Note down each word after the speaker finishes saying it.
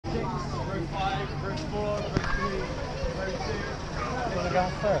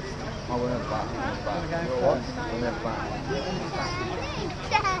first? I went at the back. What? I went at the back.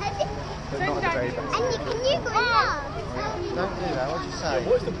 Dad. But not at the very back. And can you go on? Don't do that, what'd you say?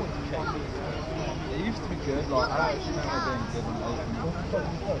 What's the point of checking? It used to be good, like I actually remember being good and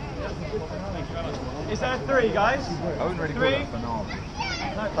Is there 3, guys? I wouldn't really call it a banana.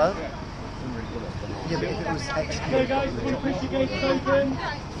 Huh? Yeah, but if it was Okay, executed. guys, can you push your gates open?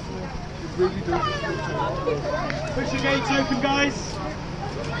 Push your gates open, guys.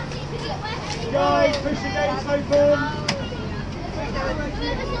 Guys, push your gates open.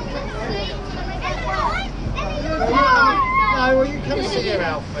 No, well you come see your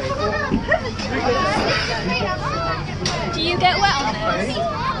Alfie. Do you get wet on this?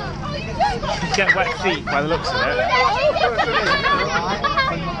 You get wet feet by the looks of it.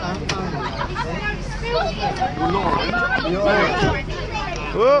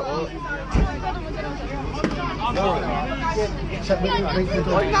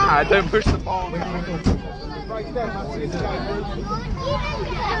 Nah, don't push the ball.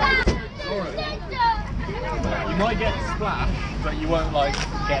 You might get splashed, but you won't like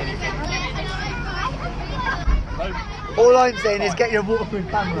get anything. All I'm saying is get your waterproof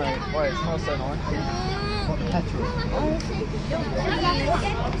camera. Wait, it smells so nice. What, petrol?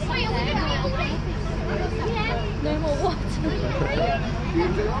 No more water.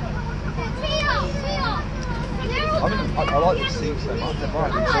 I like these seats so much. They're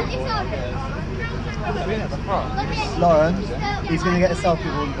bright and at the front. Lauren, he's going to get a selfie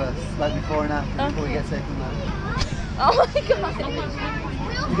with all of us, like before and after, before he gets taken there. Oh my god.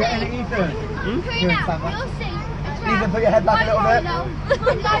 You getting it, Ethan? Here in camera. Ethan, put your head back a little bit.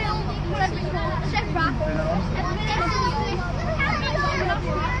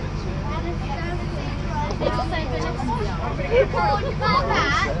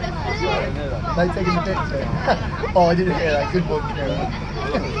 Like taking the picture. Oh, I didn't hear that. Good one, Kira.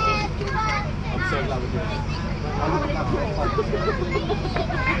 I'm so glad we're doing it.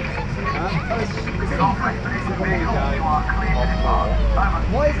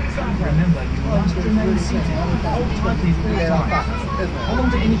 Why is it so hard? Remember, you must remain seated. Hold on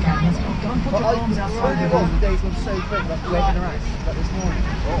to any cameras. Don't put your arms outside the wall. The days went so quick, like waiting around, like this morning.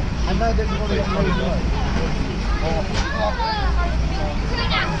 And now that we've only got loads of light.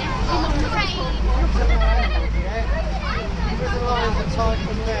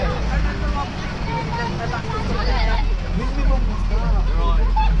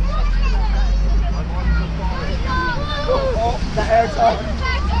 Oh, the air time. I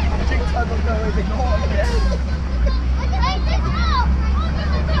think time will go over the corner again.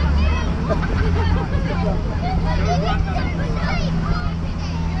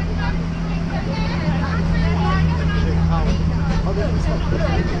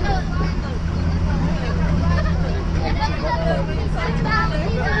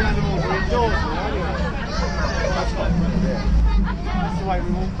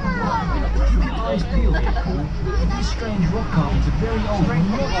 Eyes peeled, these strange rock carvings are very old and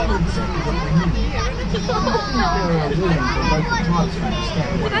not sure exactly what they mean. I think there are ruins or local tribes to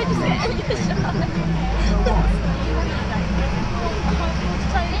understand what they mean.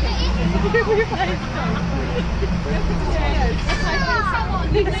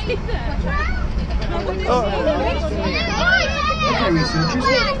 Okay, researchers,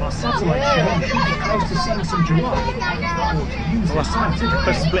 our satellite show should be close to seeing some giraffe, or to use their scientific For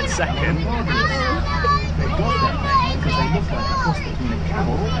a split second. They got there because they look like a cross between a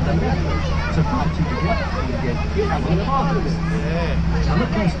camel and a leopard. So put the two together and you get camel and leopard. Now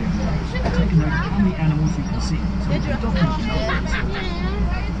look closely, take a note of how many animals you can see. So we can document this.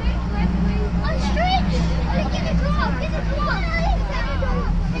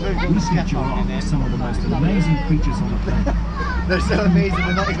 These giraffes are some of the most amazing creatures on the planet. They're so amazing,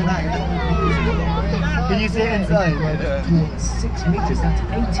 they're not even that. Can you see it inside? 6 meters, that's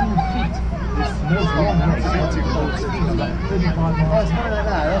 18 feet. There's no long legs, they're too close. It's like 35 miles. Oh, it's kind of like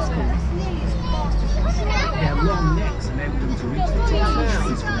that, that's cool. They have long necks and enable them to reach the top of the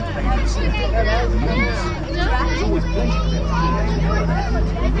trees from their favourite snake. There's always plenty of them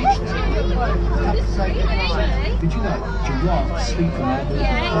to reach them. Did you know giraffes sleep for more than 5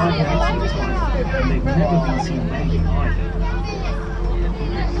 minutes at a time, and they've never been seen bathing either?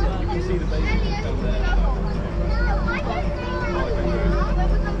 You can see the baby down there.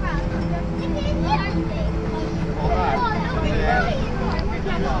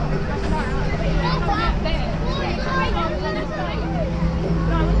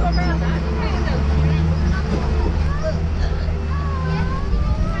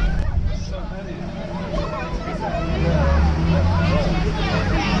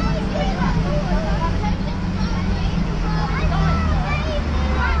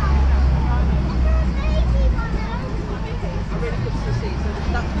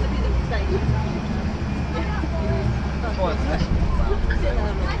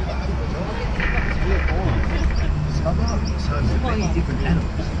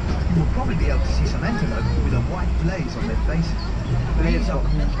 animals, you will probably be able to see some antelope with a white blaze on their faces. These are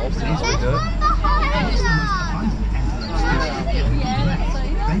Obviously, the most abundant antelope species.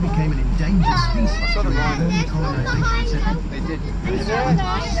 They became an endangered species during the early colonization. they did.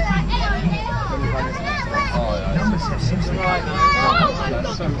 Numbers have since recovered.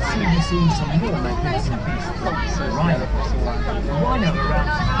 Soon we're seeing some more magnificent beasts. Rhino. Rhino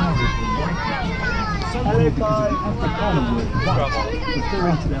around Zufari is white. So called because of the Afrikaner word white,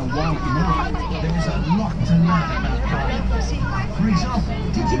 referring to their white name. There is a lot to learn about rhinos. For example,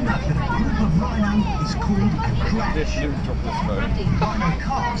 did you know that a group of rhino is called a crash? Rhino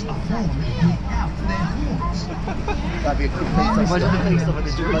cars are formed without their horns. That'd be a cool thing. Imagine the face of it,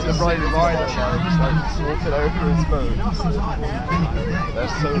 like a riding rhino, like walking over his boat.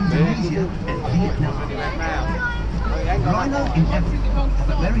 They're so big. Rhino in Africa have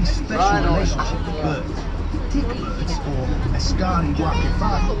a very special relationship with birds. Tick birds, or Ascari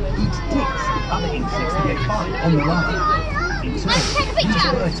wakefari, eat ticks and other insects they find on the rhino. In turn, these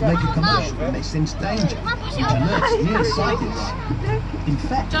birds make a commotion when they sense danger, which alerts near-sighted rhino. In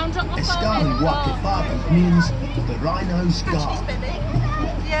fact, Ascari wakefari means the rhino's guard.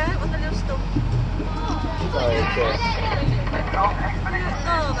 Yeah, with a little stump. Oh,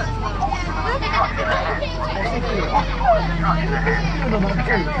 that's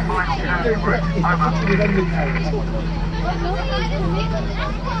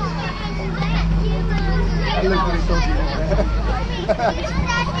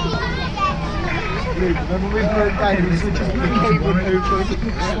Remember we broke down and the cable open.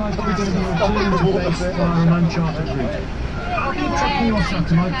 I'll be checking your son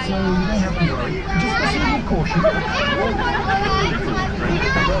tonight, so you don't have to worry. Just proceed with caution.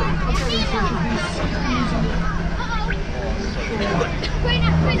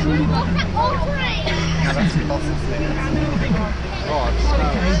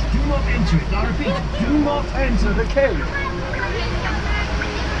 Okay, do not enter it. I repeat, do not enter the cave.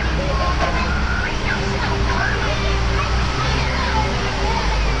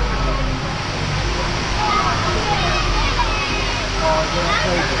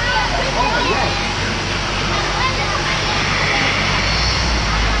 Oh, yes.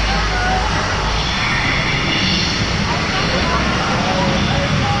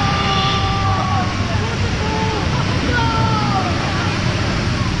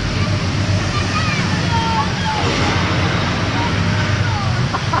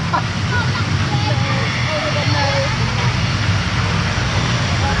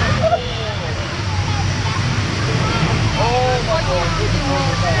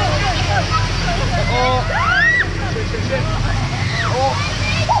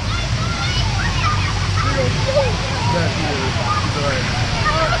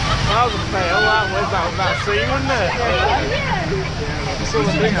 That was a fail, that was that scene, wasn't it? You saw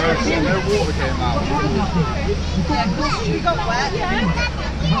the thing open, no water came out. You got wet.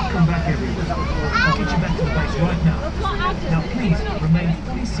 Welcome back, everyone. I'll get you back to the base right now. Now, please remain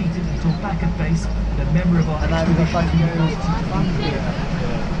fully seated until back at base in the memory of our expedition.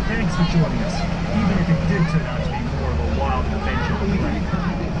 Thanks for joining us, even if it did turn out to be more of a wild adventure than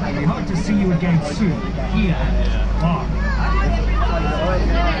planned. We hope to see you again soon, here at Park.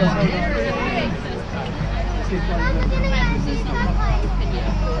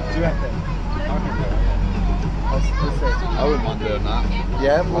 I wouldn't mind doing that.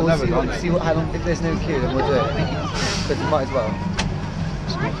 Yeah, we'll I've never done it. see what, how long, if there's no queue, then we'll do it. But you might as well.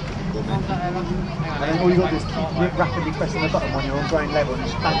 And then all you got to do is keep rapidly pressing the button when you're on ground level and it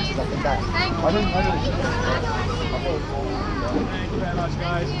just bounces up and down. I don't Thank you very much,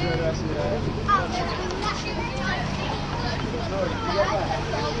 guys. Enjoy the rest of your day.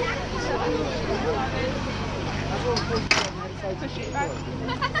 Push it back.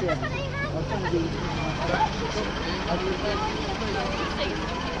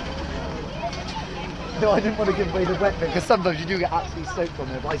 No, I didn't want to give away the wet bit because sometimes you do get absolutely soaked on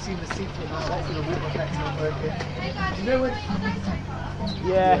there, but I seen the seats were nice, I seen the water effects not working. Do you know when?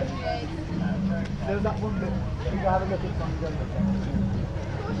 Yeah. There was that one bit, you go have a look at something.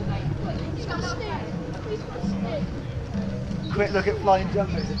 Quick look at flying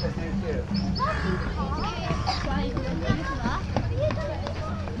jumpers if there's no queue.